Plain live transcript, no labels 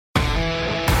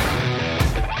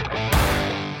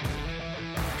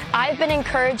been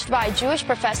encouraged by Jewish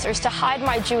professors to hide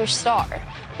my Jewish star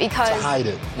because, to hide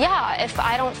it. Yeah, if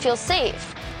I don't feel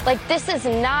safe. Like, this is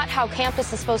not how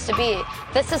campus is supposed to be.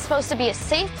 This is supposed to be a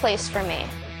safe place for me.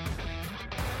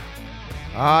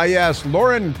 Yes,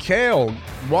 Lauren Kale,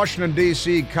 Washington,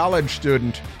 D.C. college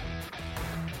student.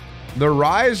 The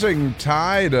rising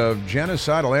tide of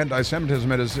genocidal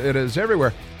anti-Semitism, it is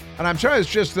everywhere. And I'm sorry, it's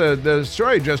just the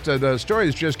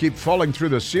stories just keep falling through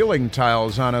the ceiling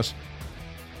tiles on us.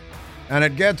 And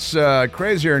it gets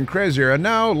crazier and crazier. And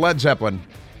now Led Zeppelin.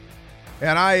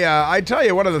 And I tell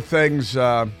you, one of the things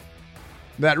that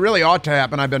really ought to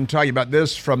happen, I've been talking about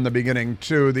this from the beginning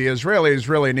too, the Israelis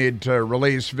really need to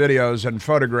release videos and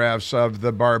photographs of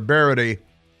the barbarity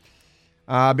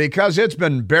because it's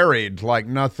been buried like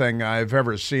nothing I've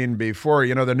ever seen before.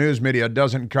 You know, the news media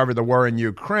doesn't cover the war in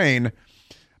Ukraine.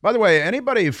 By the way,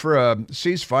 anybody for a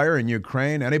ceasefire in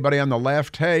Ukraine? Anybody on the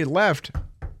left? Hey, left.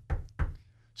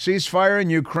 Ceasefire in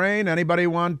Ukraine? Anybody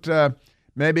want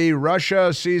maybe Russia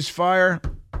ceasefire?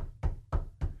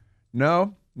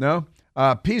 No?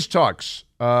 Peace talks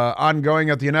ongoing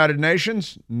at the United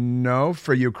Nations? No.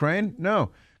 For Ukraine?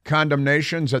 No.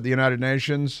 Condemnations at the United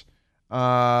Nations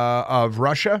of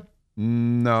Russia?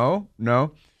 No.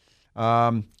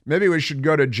 Maybe we should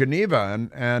go to Geneva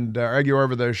and argue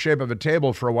over the shape of a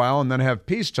table for a while and then have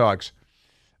peace talks.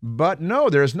 But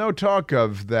no, there's no talk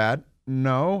of that.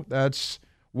 No, that's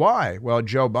why. Well,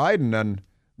 Joe Biden and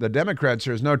the Democrats,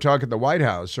 there's no talk at the White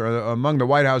House or among the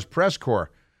White House press corps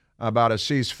about a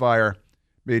ceasefire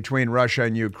between Russia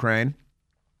and Ukraine.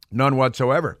 None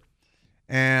whatsoever.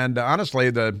 And honestly,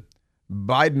 the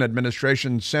Biden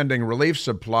administration sending relief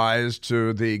supplies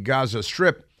to the Gaza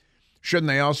Strip, shouldn't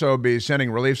they also be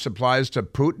sending relief supplies to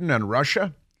Putin and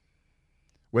Russia?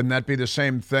 Wouldn't that be the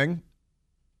same thing?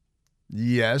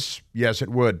 Yes, it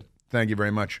would. Thank you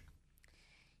very much.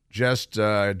 Just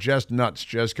nuts,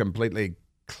 just completely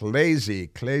crazy,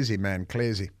 man,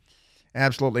 crazy.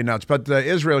 Absolutely nuts. But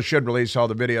Israel should release all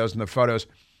the videos and the photos.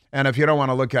 And if you don't want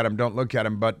to look at them, don't look at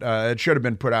them. But it should have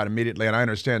been put out immediately. And I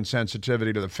understand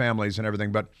sensitivity to the families and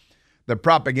everything. But the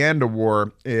propaganda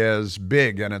war is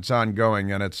big and it's ongoing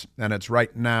and it's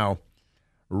right now.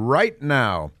 Right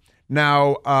now.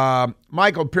 Now,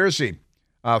 Michael Piercy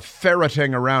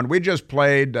ferreting around. We just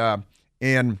played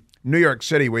in New York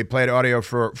City. We played audio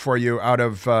for you out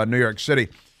of New York City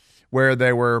where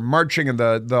they were marching in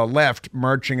the left,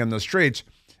 marching in the streets.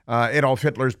 Adolf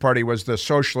Hitler's party was the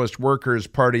Socialist Workers'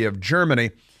 Party of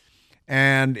Germany.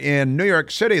 And in New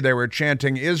York City, they were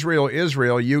chanting, "Israel,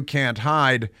 Israel, you can't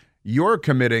hide. You're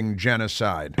committing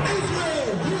genocide." Israel,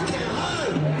 you can't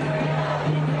hide.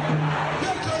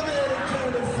 You're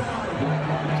committing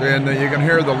genocide. And you can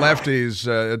hear the lefties.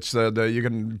 You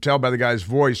can tell by the guy's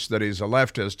voice that he's a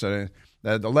leftist.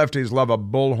 The lefties love a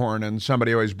bullhorn, and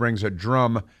somebody always brings a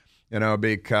drum,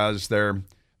 because they're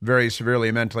very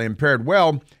severely mentally impaired.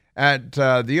 Well, at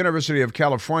the University of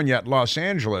California at Los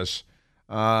Angeles,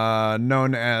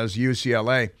 known as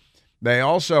UCLA, they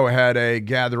also had a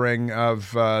gathering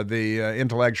of the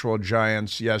intellectual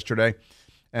giants yesterday,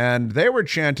 and they were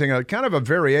chanting a kind of a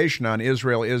variation on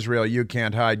 "Israel, Israel, you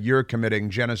can't hide, you're committing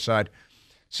genocide."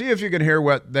 See if you can hear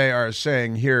what they are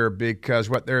saying here, because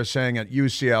what they're saying at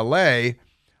UCLA,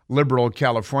 liberal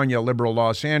California, liberal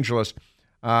Los Angeles,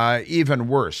 even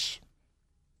worse.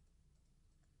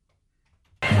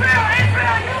 Israel,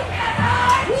 Israel, you can't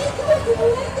hide! We can do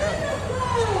it,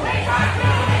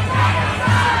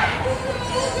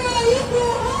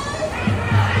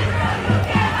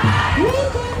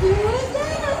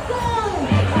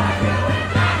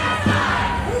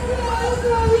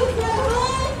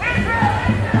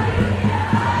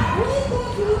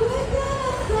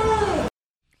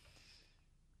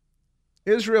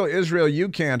 Israel, Israel, you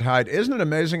can't hide. Isn't it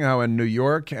amazing how in New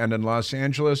York and in Los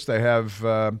Angeles they have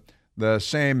the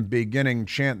same beginning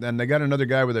chant? Then they got another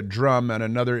guy with a drum and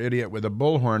another idiot with a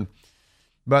bullhorn.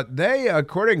 But they,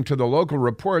 according to the local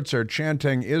reports, are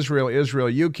chanting, "Israel, Israel,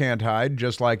 you can't hide,"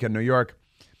 just like in New York.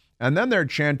 And then they're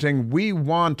chanting, "We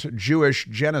want Jewish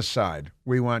genocide.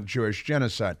 We want Jewish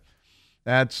genocide."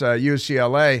 That's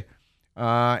UCLA.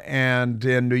 And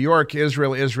in New York,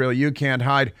 "Israel, Israel, you can't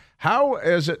hide." How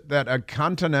is it that a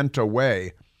continent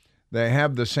away they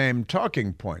have the same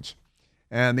talking points?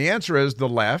 And the answer is the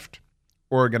left,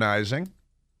 organizing,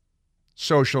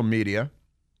 social media.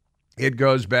 It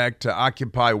goes back to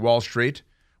Occupy Wall Street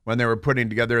when they were putting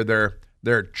together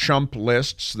their chump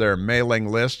lists, their mailing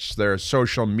lists, their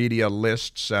social media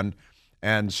lists,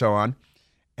 and so on.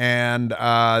 And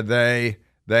they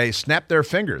snap their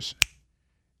fingers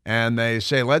and they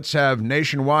say, let's have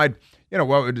nationwide,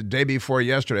 what was the day before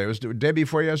yesterday? It was the day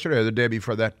before yesterday or the day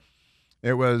before that?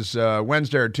 It was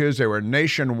Wednesday or Tuesday were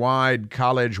nationwide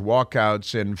college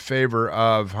walkouts in favor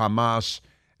of Hamas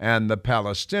and the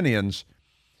Palestinians.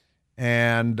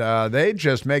 And they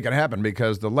just make it happen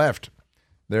because the left,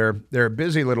 they're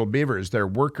busy little beavers. They're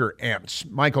worker ants.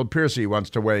 Michael Piercy wants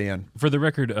to weigh in. For the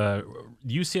record,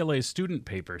 UCLA's student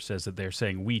paper says that they're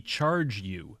saying we charge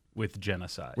you with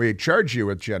genocide. We charge you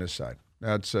with genocide.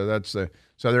 So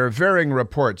there are varying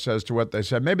reports as to what they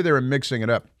said. Maybe they were mixing it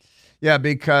up. Yeah,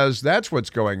 because that's what's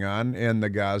going on in the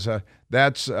Gaza.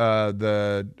 That's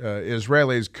the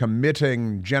Israelis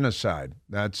committing genocide.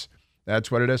 That's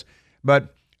what it is.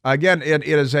 But again, it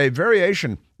is a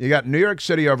variation. You got New York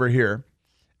City over here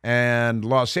and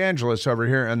Los Angeles over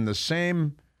here, and the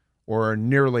same or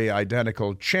nearly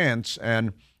identical chants.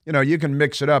 And, you can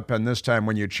mix it up. And this time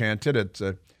when you chant it, it's,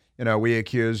 we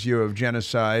accuse you of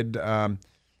genocide.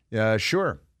 Yeah,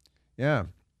 sure. Yeah.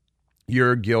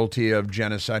 You're guilty of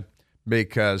genocide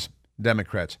because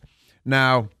Democrats.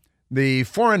 Now, the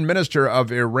foreign minister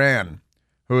of Iran,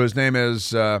 whose name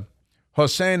is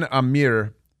Hossein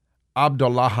Amir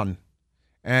Abdullahian,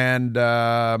 and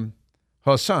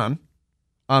Hassan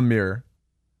Amir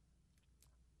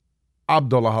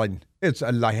Abdullahian. It's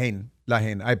Lahain.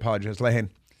 I apologize. Lahain.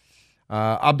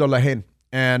 Abdullahian.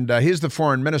 And he's the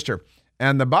foreign minister.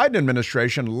 And the Biden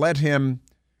administration let him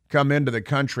come into the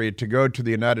country to go to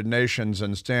the United Nations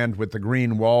and stand with the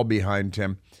green wall behind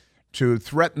him to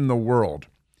threaten the world.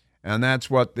 And that's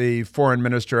what the foreign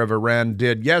minister of Iran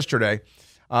did yesterday.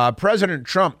 President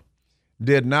Trump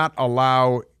did not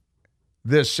allow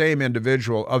this same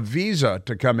individual a visa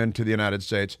to come into the United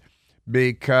States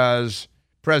because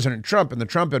President Trump and the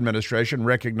Trump administration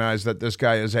recognized that this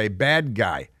guy is a bad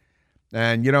guy.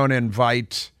 And you don't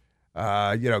invite,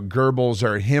 Goebbels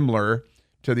or Himmler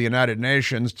to the United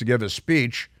Nations to give a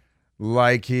speech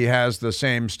like he has the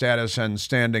same status and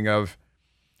standing of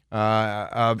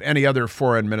any other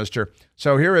foreign minister.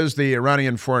 So here is the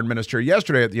Iranian foreign minister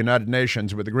yesterday at the United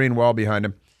Nations with the green wall behind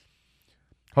him.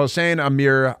 Hossein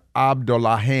Amir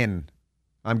Abdullahian.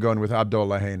 I'm going with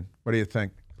Abdullahian. What do you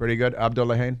think? Pretty good,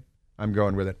 Abdullahian? I'm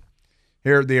going with it.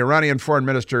 Here, the Iranian foreign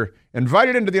minister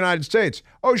invited into the United States.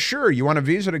 Oh, sure, you want a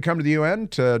visa to come to the UN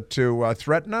to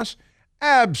threaten us?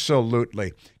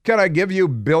 Absolutely. Can I give you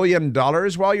 $1 billion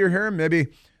while you're here? Maybe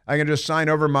I can just sign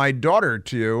over my daughter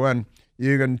to you and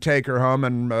you can take her home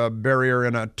and bury her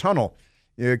in a tunnel.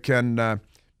 You can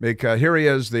here he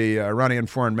is, the Iranian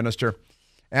foreign minister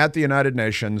at the United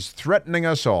Nations, threatening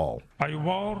us all. I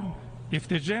warn, if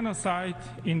the genocide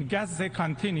in Gaza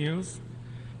continues,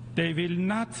 they will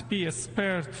not be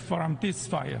spared from this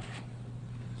fire.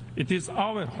 It is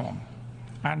our home,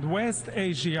 and West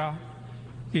Asia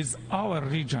is our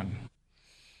region.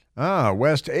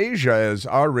 West Asia is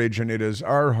our region. It is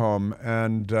our home,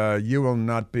 and you will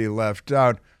not be left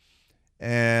out.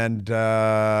 And,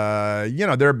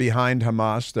 they're behind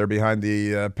Hamas. They're behind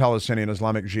the Palestinian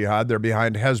Islamic Jihad. They're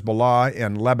behind Hezbollah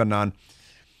in Lebanon.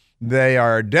 They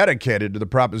are dedicated to the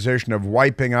proposition of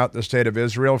wiping out the state of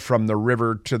Israel from the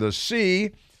river to the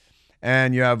sea.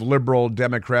 And you have liberal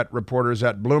Democrat reporters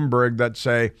at Bloomberg that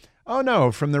say, oh,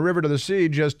 no, from the river to the sea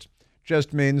just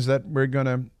means that we're going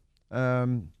to...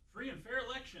 free and fair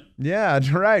election. Yeah, that's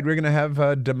right. We're going to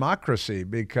have democracy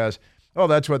because,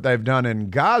 that's what they've done in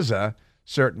Gaza,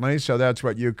 certainly. So that's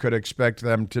what you could expect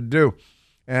them to do.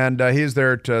 And he's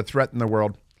there to threaten the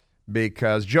world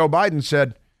because Joe Biden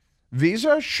said,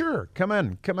 visa? Sure. Come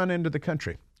on into the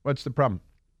country. What's the problem?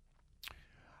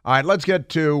 All right, let's get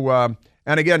to,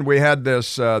 and again, we had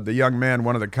this, the young man,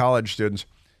 one of the college students,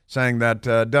 saying that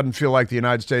doesn't feel like the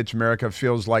United States of America,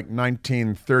 feels like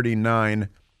 1939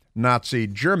 Nazi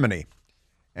Germany.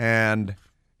 And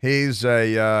he's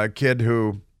a kid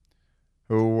who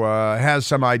has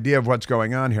some idea of what's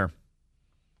going on here.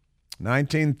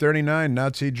 1939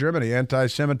 Nazi Germany,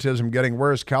 anti-Semitism getting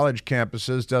worse, college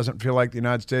campuses, doesn't feel like the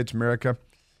United States of America,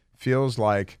 feels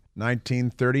like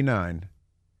 1939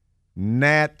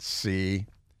 Nazi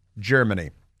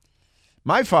Germany.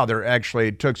 My father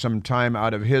actually took some time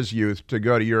out of his youth to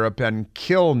go to Europe and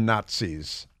kill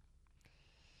Nazis.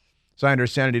 So I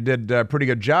understand he did a pretty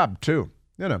good job, too.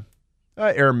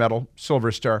 Air Medal,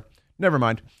 Silver Star. Never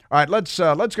mind. All right, let's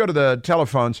go to the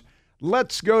telephones.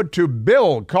 Let's go to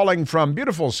Bill calling from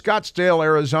beautiful Scottsdale,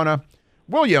 Arizona.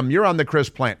 William, you're on the Chris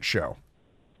Plant Show.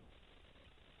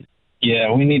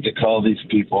 Yeah, we need to call these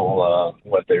people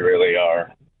what they really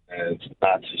are. As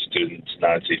Nazi students,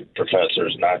 Nazi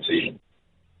professors, Nazi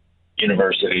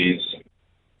universities.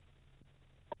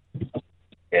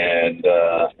 And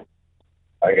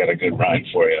I got a good rhyme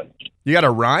for you. You got a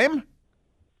rhyme?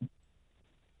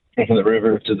 From the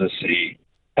river to the sea,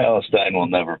 Palestine will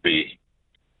never be.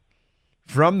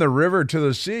 From the river to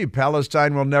the sea,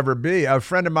 Palestine will never be. A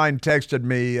friend of mine texted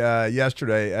me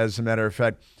yesterday, as a matter of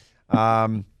fact.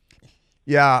 From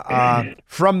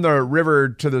the river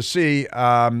to the sea,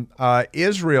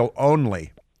 Israel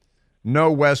only.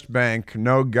 No West Bank,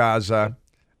 no Gaza.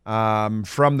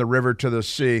 From the river to the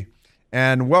sea.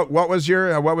 And what was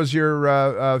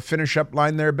your finish up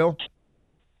line there, Bill?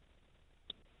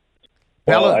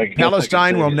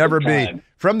 Palestine will never be.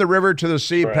 From the river to the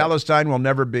sea, right. Palestine will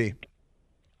never be.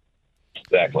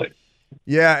 Exactly.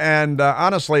 Yeah, and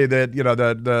honestly, that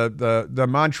the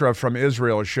mantra from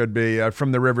Israel should be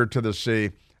from the river to the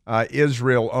sea,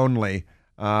 Israel only.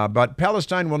 But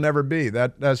Palestine will never be.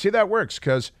 That works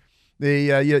because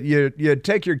you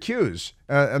take your cues,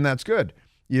 and that's good.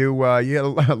 You had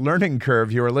a learning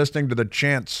curve. You were listening to the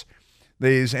chants,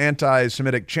 these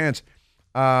anti-Semitic chants.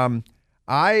 I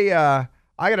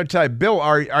got to tell you, Bill,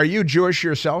 are you Jewish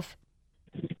yourself?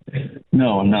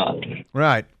 No, I'm not.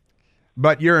 Right.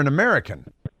 But you're an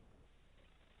American.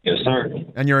 Yes, sir.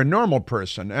 And you're a normal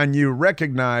person, and you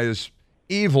recognize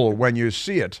evil when you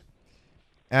see it,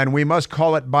 and we must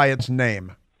call it by its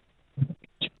name.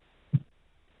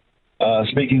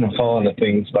 Speaking of calling the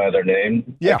things by their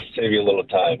name, yeah. I can save you a little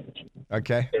time.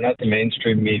 Okay. They're not the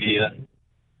mainstream media.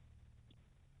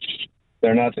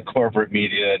 They're not the corporate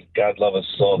media. God love us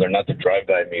soul. They're not the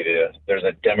drive-by media. They're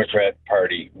the Democrat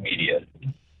Party media.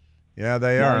 Yeah,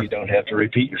 they are. You don't have to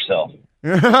repeat yourself.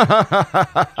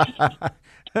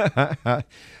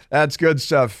 That's good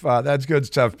stuff. That's good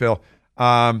stuff, Bill.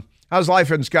 How's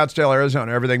life in Scottsdale,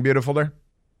 Arizona? Everything beautiful there?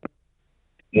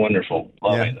 Wonderful.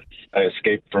 Loving it. I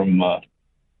escaped from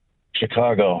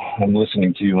Chicago. I'm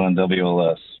listening to you on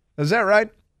WLS. Is that right?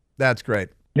 That's great.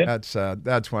 Yep.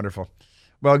 That's wonderful.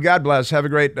 Well, God bless. Have a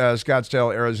great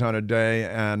Scottsdale, Arizona day,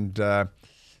 and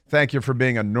thank you for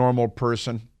being a normal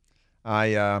person.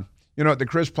 At the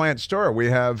Chris Plant store, we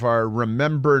have our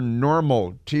Remember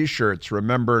Normal T-shirts,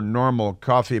 Remember Normal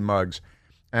coffee mugs,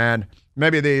 and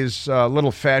maybe these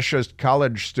little fascist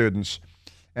college students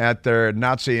at their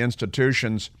Nazi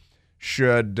institutions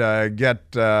should get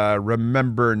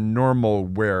Remember Normal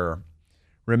wear,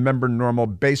 Remember Normal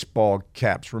baseball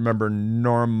caps, Remember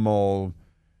Normal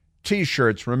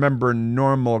T-shirts, Remember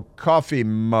Normal coffee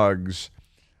mugs,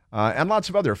 and lots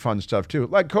of other fun stuff, too,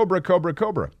 like Cobra, Cobra,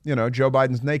 Cobra. Joe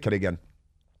Biden's naked again.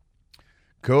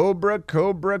 Cobra,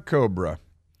 Cobra, Cobra.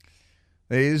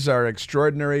 These are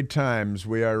extraordinary times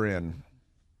we are in.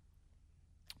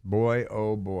 Boy,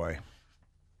 oh boy.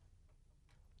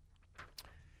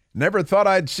 Never thought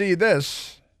I'd see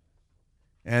this,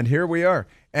 and here we are.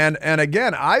 And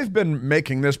again, I've been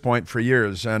making this point for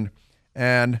years, and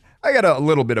I get a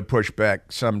little bit of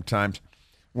pushback sometimes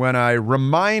when I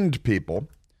remind people,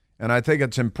 and I think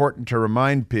it's important to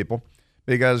remind people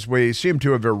because we seem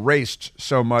to have erased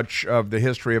so much of the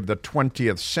history of the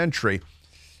 20th century,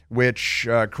 which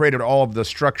created all of the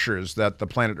structures that the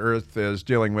planet Earth is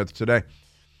dealing with today.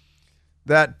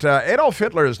 That Adolf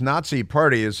Hitler's Nazi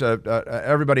Party is,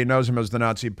 everybody knows him as the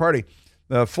Nazi Party.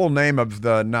 The full name of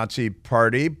the Nazi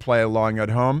Party, play along at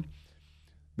home,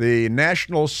 the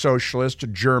National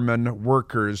Socialist German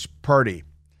Workers' Party.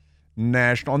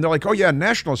 National, and they're like, oh yeah,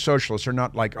 National Socialists are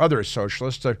not like other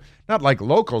socialists. They're not like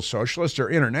local socialists or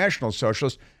international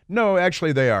socialists. No,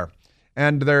 actually they are.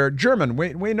 And they're German.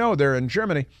 We know they're in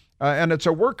Germany. And it's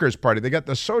a workers' party. They got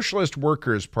the Socialist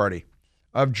Workers' Party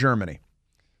of Germany.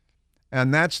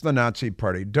 And that's the Nazi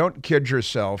Party. Don't kid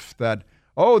yourself that,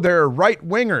 oh, they're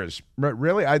right-wingers.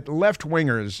 Really?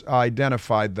 Left-wingers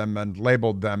identified them and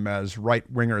labeled them as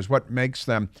right-wingers. What makes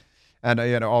them, and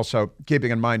also keeping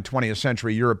in mind 20th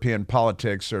century European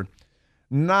politics are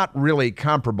not really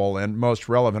comparable in most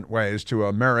relevant ways to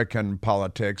American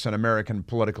politics and American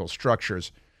political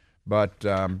structures. But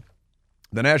the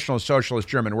National Socialist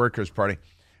German Workers' Party,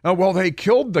 well, they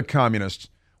killed the communists.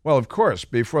 Well, of course,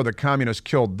 before the communists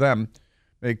killed them,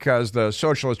 because the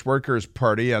Socialist Workers'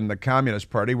 Party and the Communist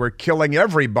Party were killing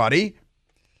everybody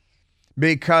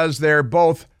because they're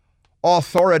both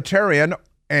authoritarian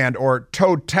and or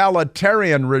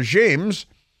totalitarian regimes.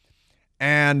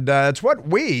 And it's what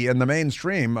we in the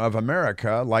mainstream of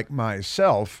America, like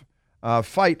myself,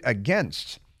 fight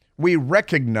against. We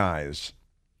recognize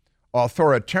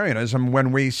authoritarianism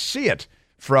when we see it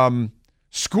from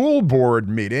school board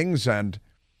meetings and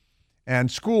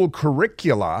school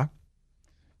curricula,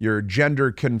 your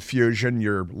gender confusion,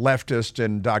 your leftist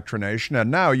indoctrination, and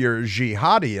now your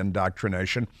jihadi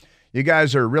indoctrination. You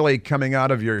guys are really coming out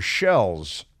of your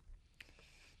shells.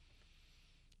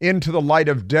 Into the light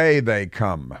of day they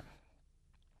come.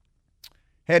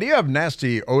 Hey, do you have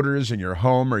nasty odors in your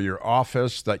home or your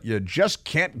office that you just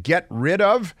can't get rid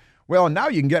of Well, now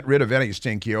you can get rid of any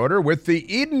stinky odor with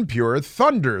the Eden Pure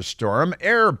Thunderstorm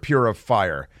Air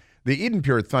Purifier. The Eden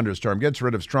Pure Thunderstorm gets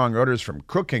rid of strong odors from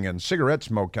cooking and cigarette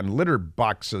smoke and litter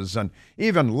boxes, and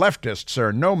even leftists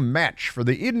are no match for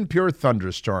the Eden Pure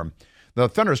Thunderstorm. The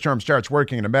Thunderstorm starts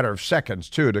working in a matter of seconds,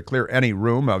 too, to clear any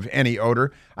room of any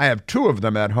odor. I have 2 of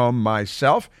them at home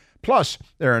myself. Plus,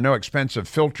 there are no expensive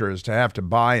filters to have to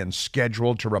buy and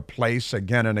schedule to replace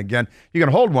again and again. You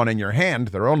can hold one in your hand.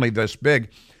 They're only this big.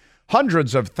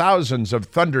 Hundreds of thousands of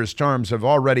Thunderstorms have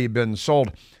already been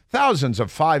sold. Thousands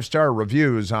of 5-star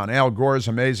reviews on Al Gore's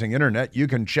amazing internet. You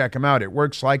can check them out. It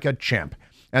works like a champ.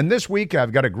 And this week,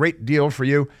 I've got a great deal for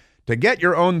you to get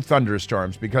your own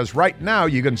Thunderstorms, because right now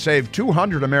you can save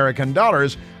 $200 American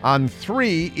on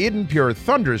 3 Eden Pure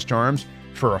Thunderstorms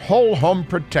for whole home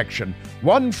protection.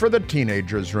 1 for the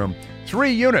teenager's room. 3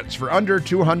 units for under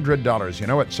 $200. You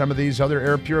know what some of these other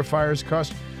air purifiers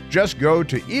cost? Just go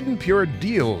to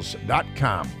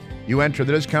EdenPureDeals.com. You enter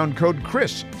the discount code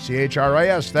Chris,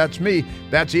 C-H-R-I-S, that's me.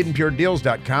 That's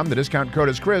EdenPureDeals.com. The discount code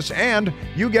is Chris, and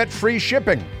you get free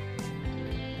shipping.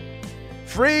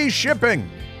 Free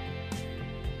shipping.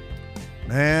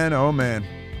 Man, oh man.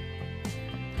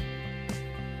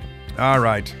 All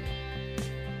right.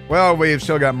 Well, we've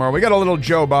still got more. We got a little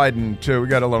Joe Biden, too. We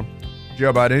got a little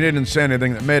Joe Biden. He didn't say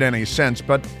anything that made any sense,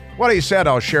 but what he said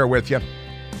I'll share with you.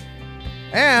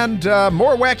 And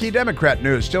more wacky Democrat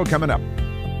news still coming up.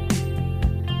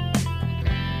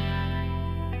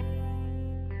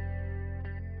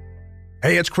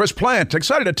 Hey, it's Chris Plant,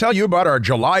 excited to tell you about our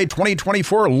July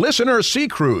 2024 Listener Sea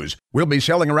Cruise. We'll be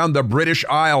sailing around the British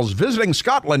Isles, visiting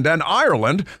Scotland and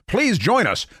Ireland. Please join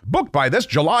us. Book by this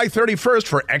July 31st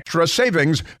for extra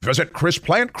savings. Visit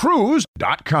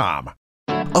ChrisPlantCruise.com.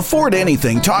 Afford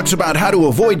Anything talks about how to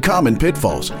avoid common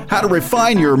pitfalls, how to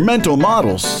refine your mental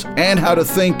models, and how to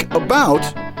think about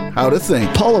how to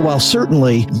think. Paula, while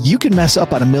certainly you can mess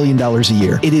up on $1 million a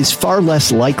year, it is far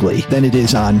less likely than it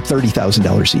is on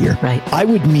 $30,000 a year. Right. I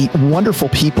would meet wonderful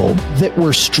people that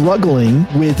were struggling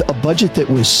with a budget that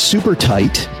was super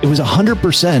tight. It was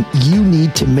 100%. You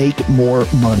need to make more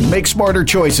money. Make smarter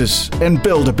choices and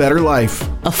build a better life.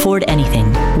 Afford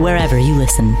Anything, wherever you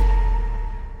listen.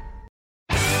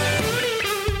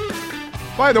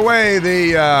 By the way,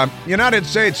 the United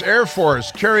States Air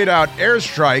Force carried out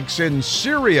airstrikes in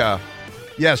Syria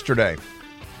yesterday.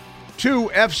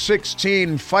 2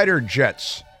 F-16 fighter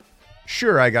jets.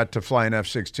 Sure, I got to fly an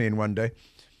F-16 one day.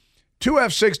 2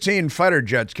 F-16 fighter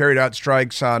jets carried out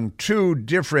strikes on 2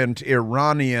 different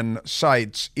Iranian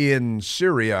sites in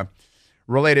Syria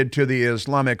related to the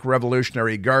Islamic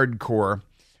Revolutionary Guard Corps,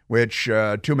 which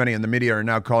too many in the media are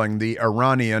now calling the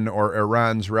Iranian or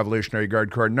Iran's Revolutionary Guard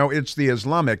Corps. No, it's the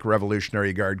Islamic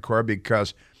Revolutionary Guard Corps,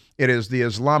 because it is the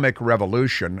Islamic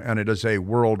Revolution, and it is a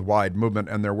worldwide movement,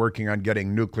 and they're working on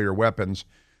getting nuclear weapons,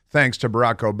 thanks to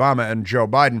Barack Obama and Joe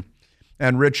Biden,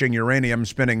 enriching uranium,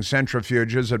 spinning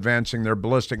centrifuges, advancing their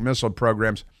ballistic missile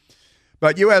programs.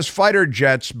 But U.S. fighter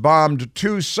jets bombed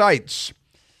 2 sites,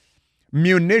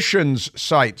 munitions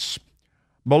sites,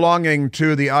 belonging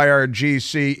to the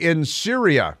IRGC in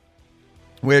Syria,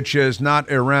 which is not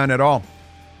Iran at all.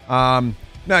 Now,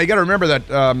 you got to remember that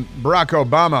Barack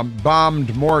Obama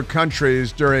bombed more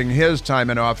countries during his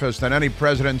time in office than any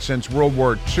president since World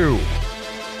War II.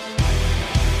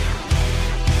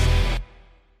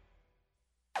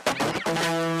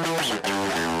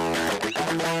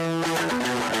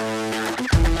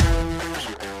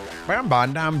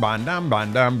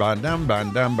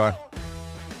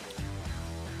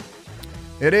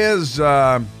 It is,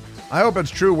 I hope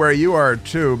it's true where you are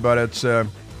too, but it's a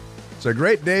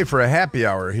great day for a happy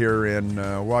hour here in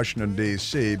Washington,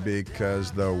 D.C.,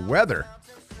 because the weather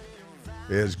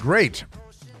is great.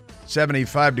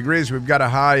 75 degrees. We've got a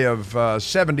high of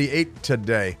 78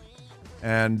 today,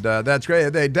 and that's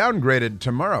great. They downgraded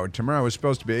tomorrow. Tomorrow was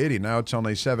supposed to be 80. Now it's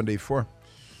only 74.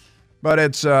 But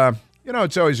it's,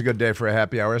 it's always a good day for a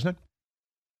happy hour, isn't it?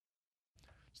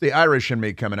 It's the Irish in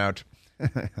me coming out.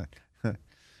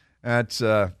 That's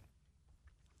a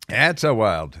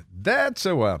wild. Yeah,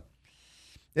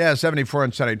 74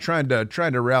 and sunny. Trying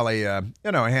to rally, a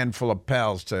handful of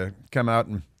pals to come out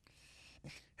and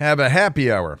have a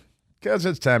happy hour, because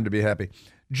it's time to be happy.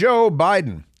 Joe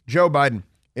Biden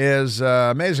is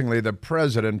amazingly the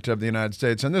president of the United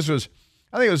States, and I think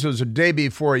this was a day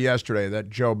before yesterday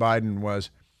that Joe Biden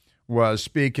was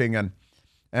speaking,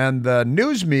 and the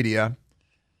news media,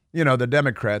 the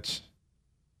Democrats.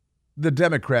 The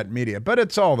Democrat media, but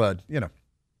it's all the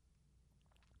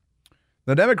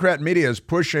Democrat media is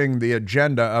pushing the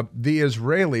agenda of the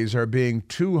Israelis are being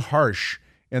too harsh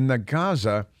in the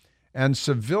Gaza and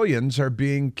civilians are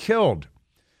being killed.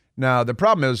 Now, the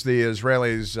problem is the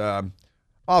Israelis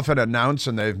often announce,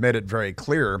 and they've made it very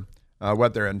clear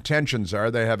what their intentions are.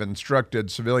 They have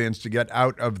instructed civilians to get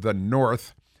out of the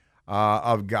north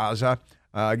of Gaza.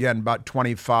 Again, about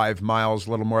 25 miles,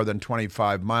 a little more than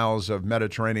 25 miles of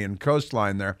Mediterranean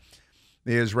coastline there.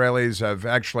 The Israelis have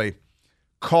actually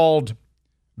called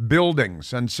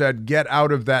buildings and said, get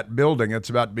out of that building. It's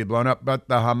about to be blown up. But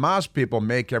the Hamas people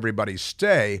make everybody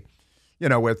stay,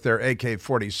 with their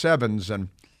AK-47s,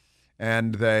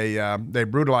 and they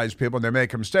brutalize people and they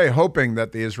make them stay, hoping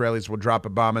that the Israelis will drop a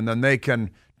bomb, and then they can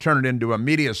turn it into a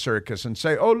media circus and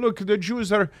say, oh, look, the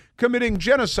Jews are committing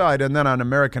genocide. And then on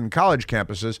American college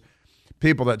campuses,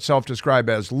 people that self-describe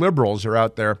as liberals are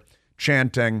out there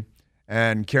chanting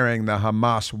and carrying the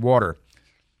Hamas water.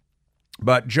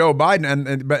 But Joe Biden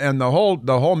and the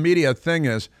whole media thing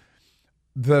is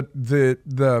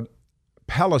the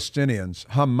Palestinians,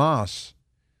 Hamas,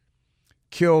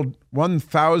 killed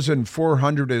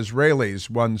 1,400 Israelis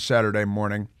one Saturday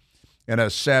morning in a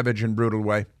savage and brutal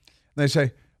way. And they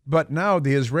say, but now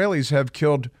the Israelis have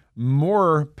killed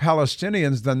more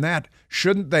Palestinians than that.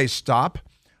 Shouldn't they stop?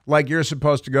 Like you're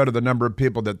supposed to go to the number of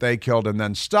people that they killed and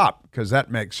then stop, because that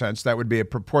makes sense. That would be a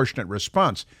proportionate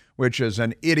response, which is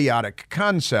an idiotic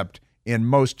concept in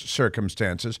most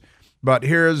circumstances. But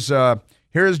here's Joe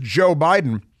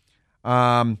Biden.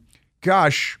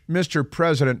 Gosh, Mr.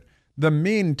 President, the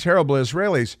mean, terrible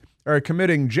Israelis are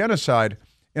committing genocide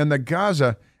in the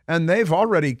Gaza, and they've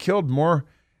already killed more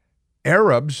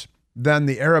Arabs than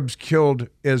the Arabs killed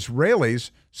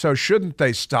Israelis. So shouldn't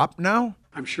they stop now?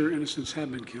 I'm sure innocents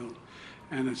have been killed,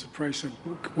 and it's the price of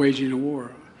waging a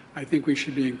war. I think we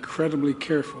should be incredibly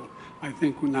careful. I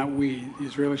think the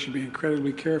Israelis should be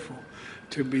incredibly careful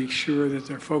to be sure that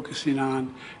they're focusing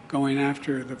on going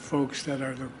after the folks that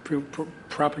are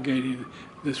propagating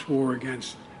this war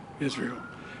against Israel.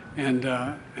 And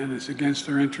it's against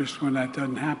their interest when that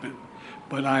doesn't happen.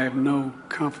 But I have no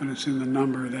confidence in the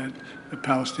number that the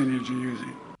Palestinians are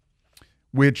using.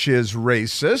 Which is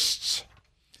racists.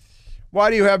 Why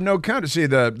do you have no confidence? See,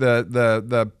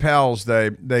 the pals,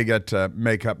 they get to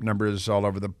make up numbers all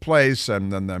over the place,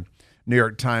 and then the New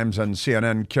York Times and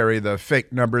CNN carry the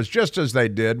fake numbers, just as they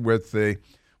did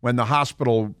when the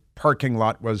hospital parking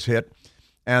lot was hit.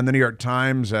 And the New York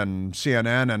Times and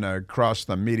CNN and across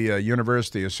the media universe,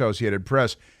 the Associated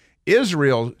Press,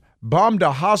 Israel bombed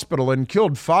a hospital and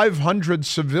killed 500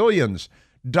 civilians,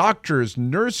 doctors,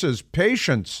 nurses,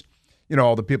 patients,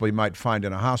 all the people you might find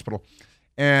in a hospital.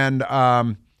 And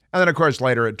then, of course,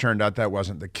 later it turned out that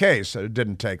wasn't the case. It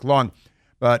didn't take long.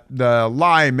 But the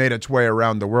lie made its way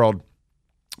around the world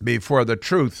before the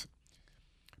truth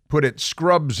put its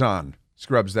scrubs on.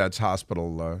 Scrubs, that's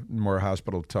hospital, more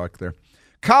hospital talk there.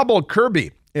 Kabul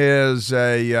Kirby is he's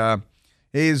a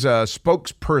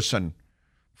spokesperson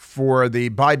for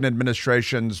the Biden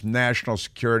administration's National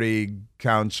Security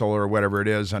Council, or whatever it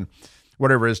is, and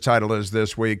whatever his title is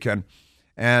this week.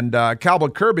 And Kabul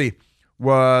Kirby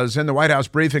was in the White House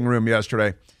briefing room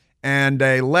yesterday, and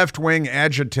a left-wing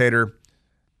agitator,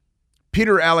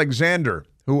 Peter Alexander,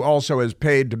 who also is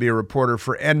paid to be a reporter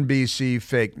for NBC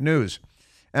Fake News.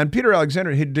 And Peter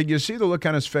Alexander, did you see the look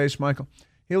on his face, Michael?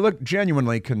 He looked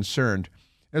genuinely concerned.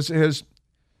 His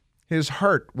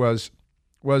heart was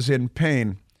in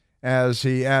pain as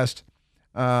he asked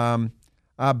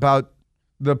about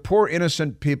the poor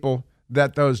innocent people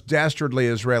that those dastardly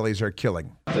Israelis are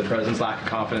killing. The president's lack of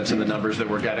confidence in the numbers that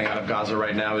we're getting out of Gaza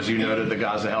right now. As you noted, the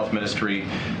Gaza Health Ministry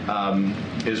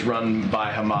is run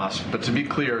by Hamas. But to be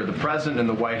clear, the president and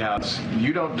the White House,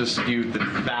 you don't dispute that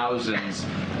thousands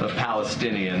of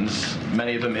Palestinians,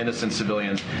 many of them innocent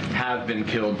civilians, have been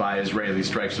killed by Israeli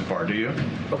strikes so far, do you?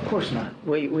 Of course not.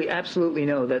 We absolutely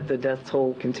know that the death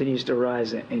toll continues to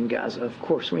rise in Gaza. Of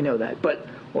course, we know that. But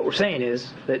what we're saying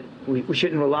is that we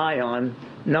shouldn't rely on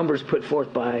numbers put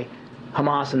forth by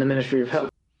Hamas and the Ministry of Health.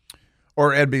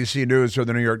 Or NBC News or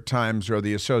the New York Times or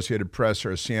the Associated Press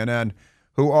or CNN,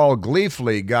 who all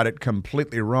gleefully got it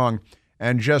completely wrong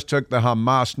and just took the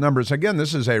Hamas numbers. Again,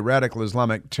 this is a radical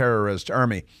Islamic terrorist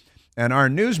army, and our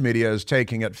news media is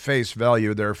taking at face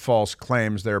value their false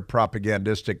claims, their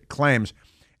propagandistic claims,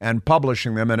 and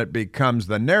publishing them, and it becomes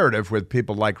the narrative with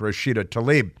people like Rashida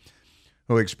Tlaib,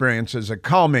 who experiences a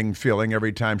calming feeling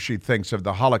every time she thinks of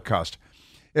the Holocaust.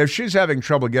 If she's having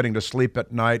trouble getting to sleep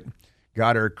at night,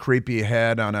 got her creepy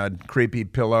head on a creepy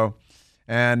pillow,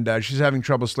 and she's having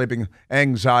trouble sleeping,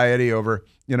 anxiety over,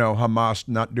 Hamas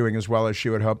not doing as well as she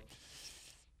would hope,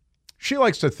 she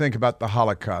likes to think about the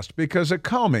Holocaust because a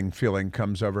calming feeling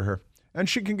comes over her, and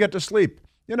she can get to sleep,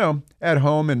 at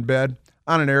home, in bed,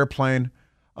 on an airplane.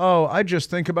 Oh, I just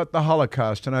think about the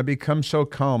Holocaust, and I become so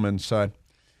calm inside.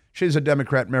 She's a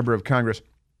Democrat member of Congress.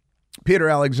 Peter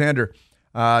Alexander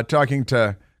talking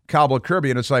to Cobble Kirby,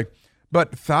 and it's like,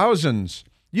 but thousands,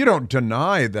 you don't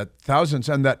deny that thousands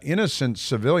and that innocent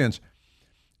civilians.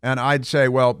 And I'd say,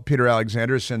 well, Peter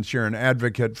Alexander, since you're an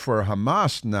advocate for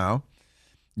Hamas now,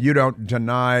 you don't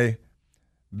deny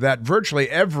that virtually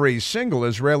every single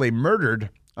Israeli murdered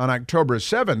on October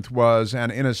 7th was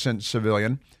an innocent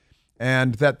civilian,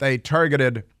 and that they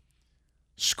targeted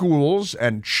schools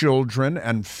and children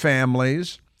and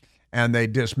families, and they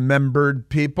dismembered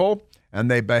people, and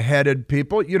they beheaded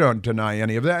people. You don't deny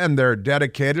any of that. And they're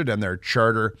dedicated, and their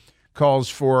charter calls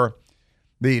for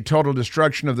the total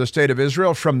destruction of the state of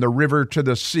Israel from the river to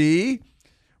the sea,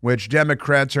 which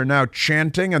Democrats are now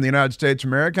chanting in the United States of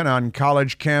America on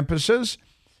college campuses.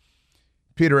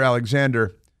 Peter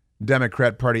Alexander,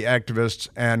 Democrat Party activists,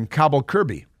 and Cobble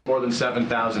Kirby. More than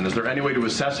 7,000. Is there any way to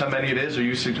assess how many it is? Or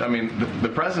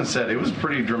the president said it was a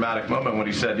pretty dramatic moment when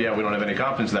he said, "Yeah, we don't have any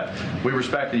confidence in that." We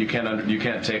respect that you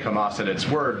can't take Hamas at its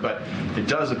word, but it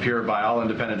does appear by all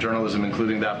independent journalism,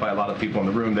 including that by a lot of people in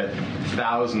the room, that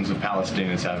thousands of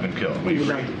Palestinians have been killed.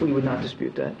 We would not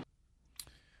dispute that.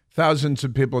 Thousands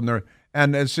of people in there,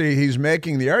 and see, he's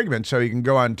making the argument so he can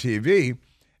go on TV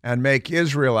and make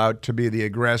Israel out to be the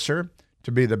aggressor,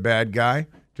 to be the bad guy,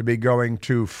 to be going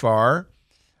too far.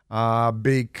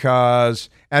 Because,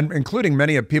 and including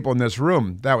many of people in this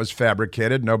room, that was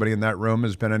fabricated. Nobody in that room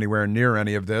has been anywhere near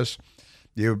any of this.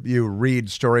 You read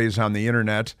stories on the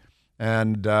internet,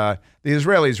 and the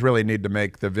Israelis really need to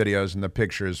make the videos and the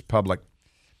pictures public.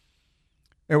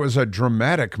 It was a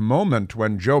dramatic moment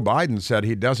when Joe Biden said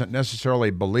he doesn't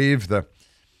necessarily believe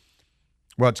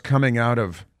what's coming out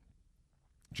of.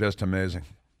 Just amazing.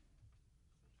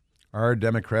 Our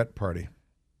Democrat Party.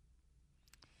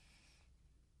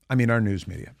 I mean our news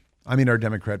media. I mean our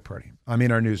Democrat Party. I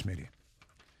mean our news media.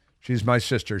 She's my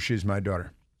sister. She's my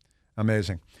daughter.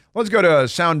 Amazing. Let's go to a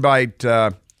soundbite.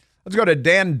 Let's go to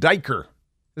Dan Diker.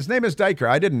 His name is Diker.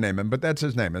 I didn't name him, but that's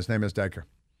his name. His name is Diker.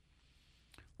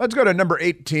 Let's go to number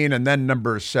 18 and then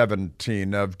number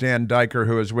 17 of Dan Diker,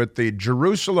 who is with the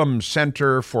Jerusalem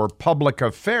Center for Public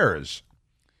Affairs.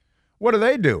 What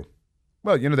do?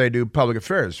 Well, they do public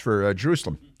affairs for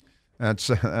Jerusalem. That's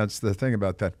the thing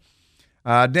about that.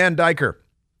 Dan Diker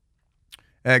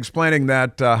explaining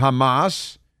that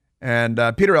Hamas, and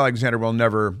Peter Alexander will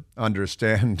never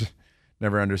understand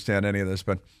any of this,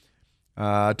 but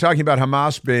talking about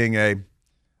Hamas being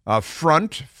a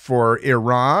front for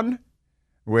Iran,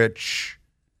 which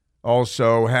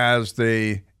also has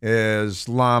the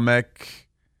Islamic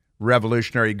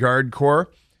Revolutionary Guard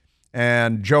Corps.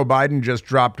 And Joe Biden just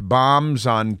dropped bombs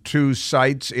on 2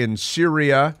 sites in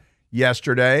Syria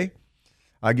yesterday.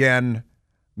 Again,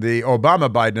 the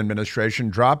Obama-Biden administration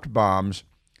dropped bombs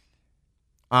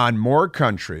on more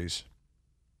countries,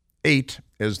 8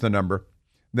 is the number,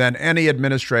 than any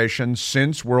administration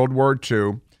since World War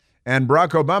II. And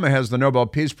Barack Obama has the Nobel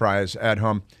Peace Prize at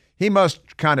home. He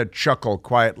must kind of chuckle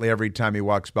quietly every time he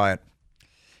walks by it.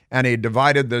 And he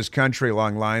divided this country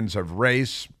along lines of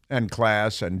race and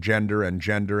class and gender and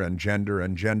gender and gender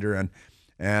and gender.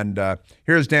 And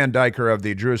here's Dan Diker of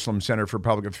the Jerusalem Center for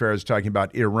Public Affairs talking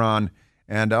about Iran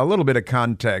and a little bit of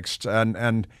context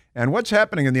and what's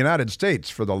happening in the United States,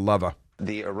 for the love of.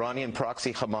 The Iranian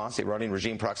proxy Hamas, the Iranian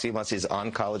regime proxy Hamas, is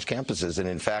on college campuses. And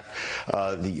in fact,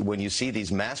 when you see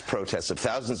these mass protests of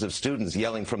thousands of students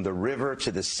yelling from the river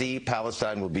to the sea,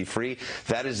 Palestine will be free,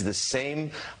 that is the same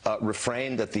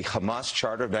refrain that the Hamas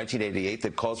Charter of 1988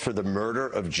 that calls for the murder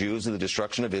of Jews and the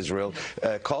destruction of Israel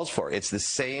calls for. It's the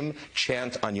same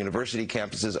chant on university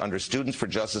campuses under Students for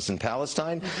Justice in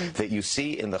Palestine that you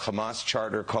see in the Hamas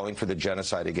Charter calling for the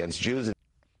genocide against Jews.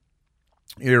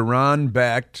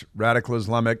 Iran-backed radical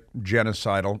Islamic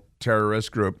genocidal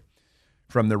terrorist group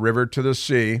from the river to the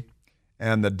sea,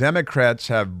 and the Democrats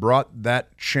have brought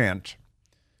that chant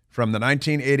from the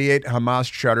 1988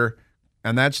 Hamas Charter,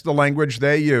 and that's the language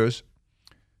they use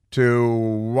to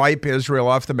wipe Israel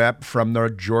off the map from the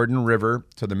Jordan River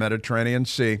to the Mediterranean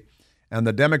Sea, and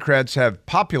the Democrats have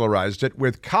popularized it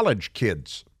with college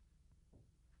kids.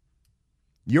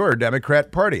 Your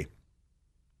Democrat Party.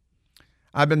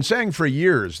 I've been saying for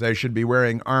years they should be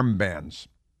wearing armbands.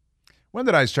 When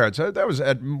did I start? So that was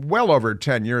well over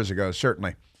 10 years ago,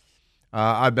 certainly.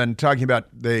 I've been talking about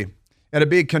it'd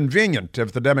be convenient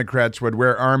if the Democrats would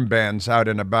wear armbands out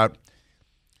and about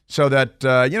so that,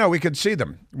 we could see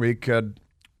them. We could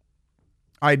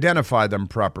identify them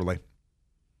properly.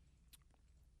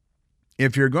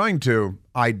 If you're going to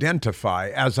identify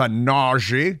as a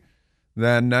Nazi,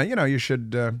 then, you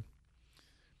should...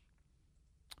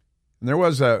 And there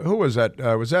was who was that?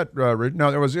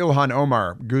 No, there was Ilhan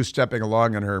Omar goose stepping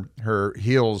along, and her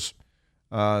heels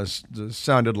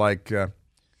sounded like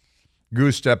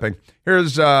goose stepping.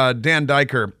 Here's Dan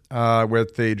Diker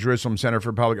with the Jerusalem Center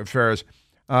for Public Affairs,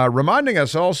 reminding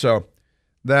us also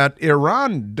that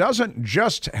Iran doesn't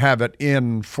just have it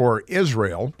in for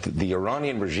Israel. The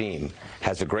Iranian regime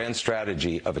has a grand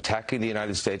strategy of attacking the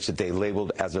United States that they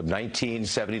labeled as of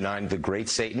 1979 the Great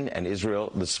Satan and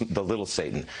Israel the Little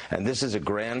Satan. And this is a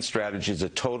grand strategy, it's a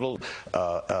total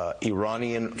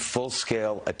Iranian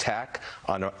full-scale attack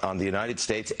on the United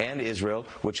States and Israel,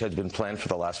 which has been planned for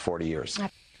the last 40 years.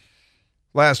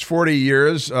 Last 40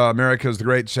 years, America's the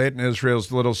Great Satan, Israel's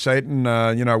the Little Satan.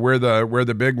 We're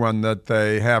the big one that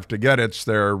they have to get. It's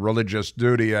their religious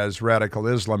duty as radical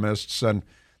Islamists, and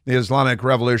the Islamic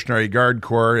Revolutionary Guard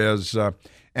Corps is,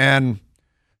 and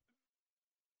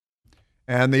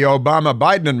the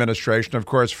Obama-Biden administration, of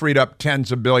course, freed up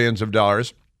tens of billions of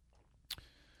dollars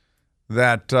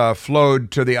that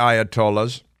flowed to the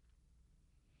Ayatollahs,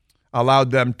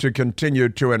 allowed them to continue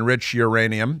to enrich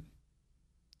uranium,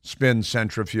 spin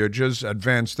centrifuges,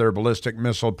 advance their ballistic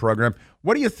missile program.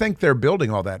 What do you think they're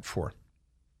building all that for?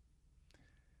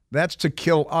 That's to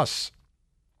kill us.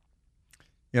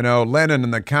 Lenin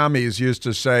and the commies used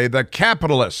to say, the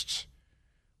capitalists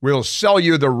will sell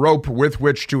you the rope with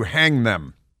which to hang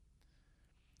them.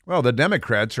 Well, the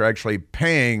Democrats are actually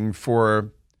paying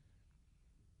for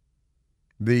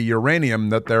the uranium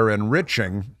that they're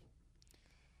enriching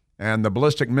and the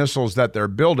ballistic missiles that they're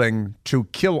building to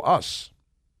kill us.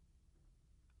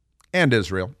 And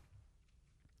Israel.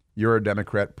 You're a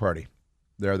Democrat party.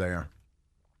 There they are.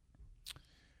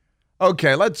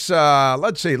 Okay, let's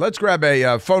see. Let's grab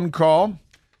a phone call.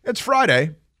 It's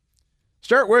Friday.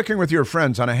 Start working with your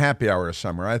friends on a happy hour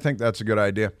somewhere. I think that's a good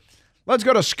idea. Let's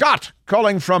go to Scott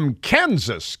calling from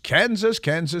Kansas. Kansas.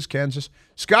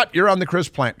 Scott, you're on the Chris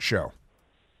Plant Show.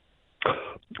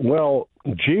 Well,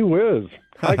 gee whiz.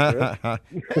 Hi,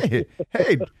 Chris.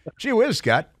 hey, gee whiz,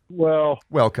 Scott. Well,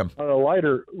 welcome.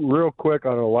 Real quick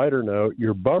on a lighter note,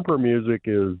 your bumper music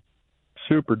is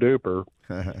super duper.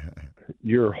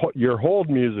 Your hold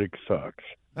music sucks.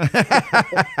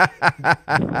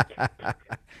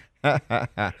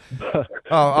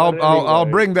 I'll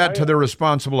bring that to the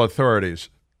responsible authorities.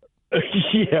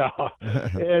 Yeah.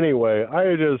 Anyway,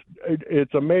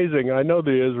 it's amazing. I know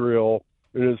Israel,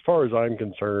 and as far as I'm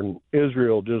concerned,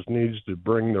 Israel just needs to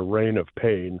bring the reign of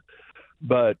pain.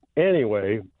 But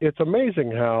anyway, it's amazing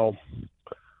how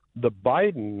the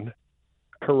Biden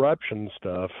corruption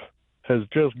stuff has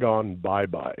just gone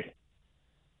bye-bye.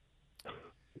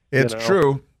 It's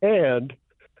true. And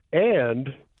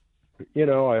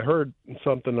I heard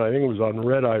something, I think it was on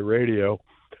Red Eye Radio,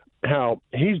 how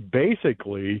he's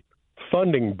basically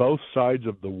funding both sides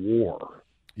of the war.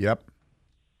 Yep.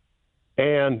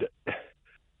 And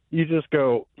you just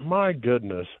go, my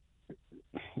goodness,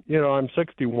 I'm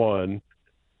 61.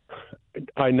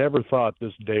 I never thought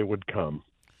this day would come.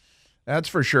 That's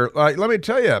for sure. Let me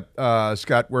tell you,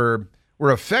 Scott, we're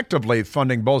effectively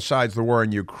funding both sides of the war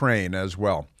in Ukraine as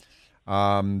well.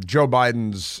 Joe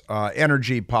Biden's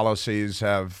energy policies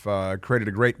have created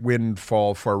a great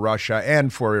windfall for Russia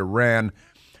and for Iran,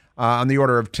 on the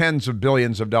order of tens of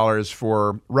billions of dollars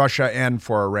for Russia and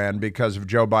for Iran because of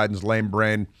Joe Biden's lame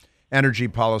brain energy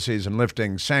policies and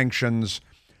lifting sanctions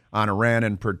on Iran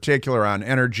in particular on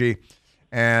energy.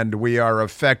 And we are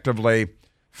effectively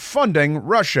funding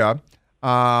Russia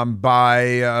by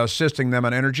assisting them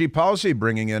on energy policy,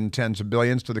 bringing in tens of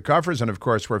billions to the coffers. And, of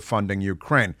course, we're funding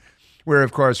Ukraine. We're,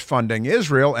 of course, funding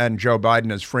Israel, and Joe Biden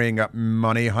is freeing up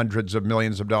money, hundreds of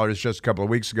millions of dollars just a couple of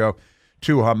weeks ago,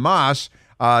 to Hamas,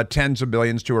 tens of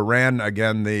billions to Iran,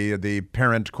 again, the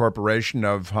parent corporation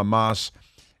of Hamas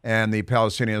and the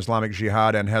Palestinian Islamic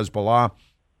Jihad and Hezbollah.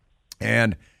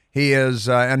 And he is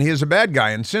a bad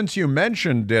guy. And since you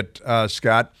mentioned it,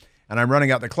 Scott, and I'm running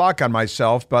out the clock on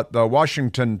myself, but the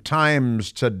Washington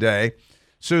Times today,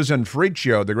 Susan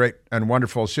Ferricchio, the great and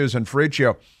wonderful Susan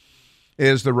Ferricchio,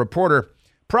 is the reporter.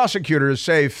 Prosecutors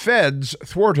say feds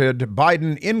thwarted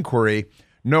Biden inquiry,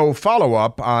 no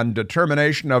follow-up on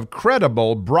determination of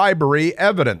credible bribery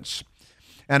evidence.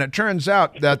 And it turns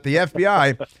out that the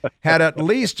FBI had at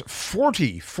least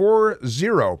 40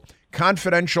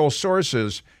 confidential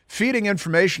sources feeding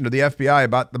information to the FBI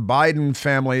about the Biden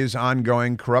family's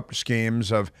ongoing corrupt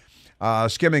schemes of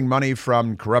skimming money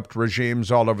from corrupt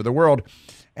regimes all over the world.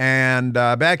 And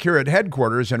back here at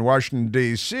headquarters in Washington,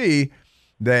 D.C.,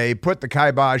 they put the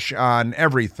kibosh on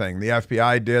everything. The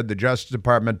FBI did, the Justice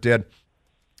Department did.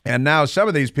 And now some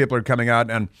of these people are coming out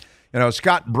and,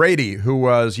 Scott Brady, who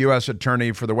was U.S.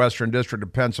 Attorney for the Western District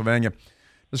of Pennsylvania,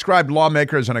 described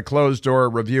lawmakers in a closed-door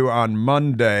review on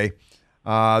Monday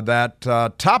that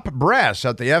top brass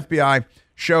at the FBI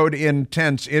showed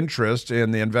intense interest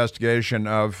in the investigation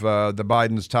of the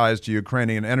Biden's ties to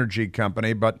Ukrainian energy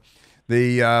company, but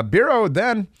the Bureau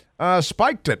then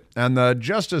spiked it, and the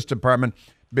Justice Department,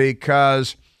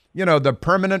 because, the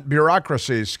permanent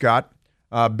bureaucracy, Scott,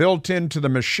 built into the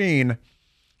machine,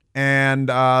 and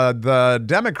the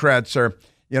Democrats are,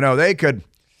 they could...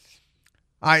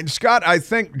 Scott, I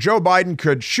think Joe Biden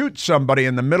could shoot somebody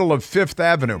in the middle of Fifth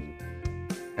Avenue,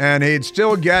 and he'd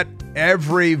still get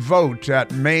every vote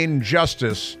at Main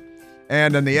Justice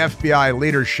and in the FBI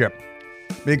leadership,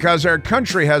 because our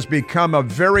country has become a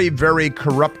very, very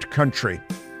corrupt country.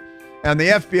 And the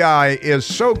FBI is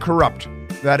so corrupt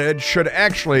that it should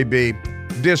actually be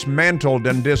dismantled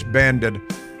and disbanded,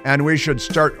 and we should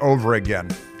start over again.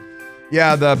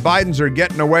 Yeah, the Bidens are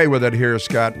getting away with it here,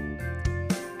 Scott.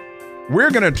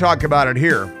 We're going to talk about it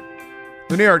here.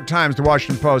 The New York Times, the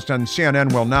Washington Post, and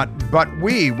CNN will not, but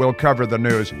we will cover the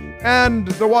news, and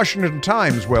the Washington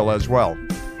Times will as well.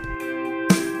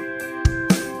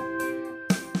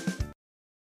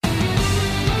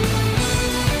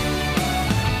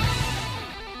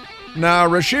 Now,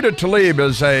 Rashida Tlaib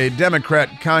is a Democrat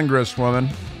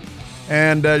congresswoman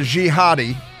and a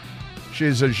jihadi.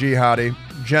 She's a jihadi,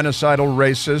 genocidal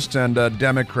racist, and a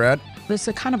Democrat. It's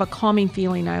a kind of a calming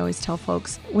feeling, I always tell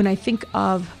folks, when I think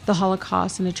of the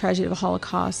Holocaust and the tragedy of the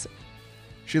Holocaust.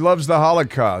 She loves the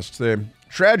Holocaust. The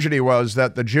tragedy was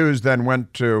that the Jews then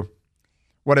went to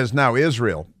what is now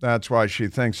Israel. That's why she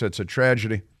thinks it's a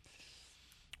tragedy.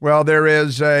 Well, there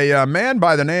is a man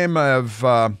by the name of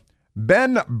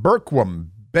Ben Bergquam.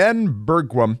 Ben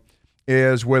Bergquam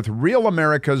is with Real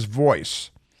America's Voice,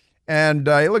 and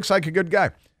he looks like a good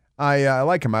guy. I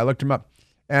like him. I looked him up.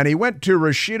 And he went to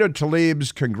Rashida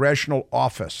Tlaib's congressional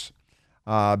office.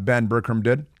 Ben Bergquam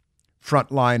did.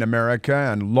 Frontline America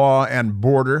and Law and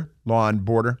Border. Ben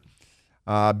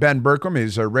Bergquam,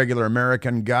 he's a regular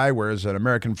American guy, wears an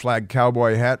American flag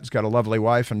cowboy hat. He's got a lovely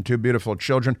wife and two beautiful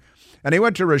children. And he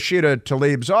went to Rashida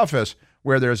Tlaib's office,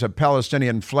 where there's a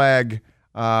Palestinian flag,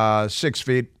 6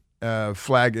 feet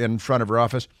flag in front of her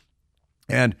office,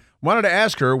 and wanted to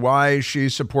ask her why she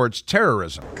supports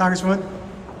terrorism. Congresswoman,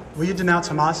 will you denounce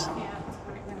Hamas?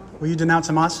 Will you denounce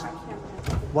Hamas?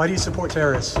 Why do you support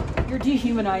terrorists? You're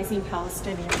dehumanizing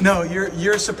Palestinians. No,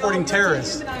 you're supporting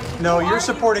terrorists. No, you're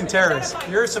supporting terrorists.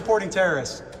 You're supporting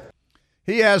terrorists.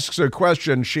 He asks a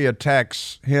question, she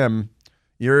attacks him.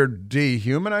 You're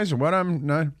dehumanizing? What?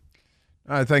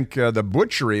 I think the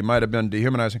butchery might have been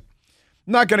dehumanizing.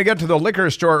 I'm not going to get to the liquor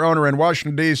store owner in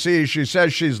Washington, D.C. She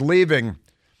says she's leaving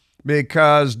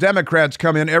because Democrats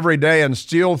come in every day and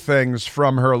steal things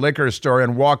from her liquor store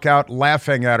and walk out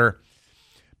laughing at her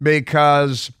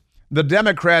because the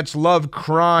Democrats love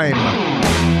crime.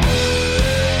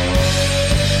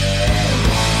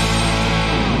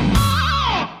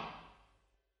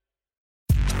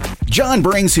 John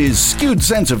brings his skewed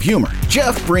sense of humor.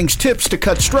 Jeff brings tips to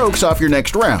cut strokes off your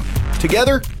next round.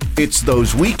 Together, it's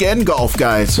those weekend golf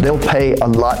guys. They'll pay a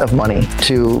lot of money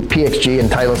to PXG and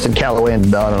Titleist and Callaway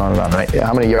and on and on and on, right?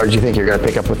 How many yards do you think you're going to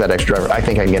pick up with that extra driver? I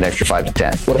think I can get an extra 5 to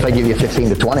 10. What if I give you 15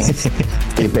 to 20?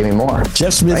 You pay me more.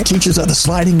 Jeff Smith teaches on a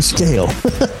sliding scale.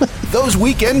 Those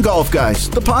Weekend Golf Guys,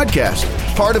 the podcast,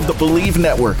 part of the Believe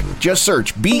Network. Just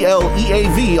search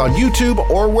BLEAV on YouTube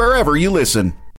or wherever you listen.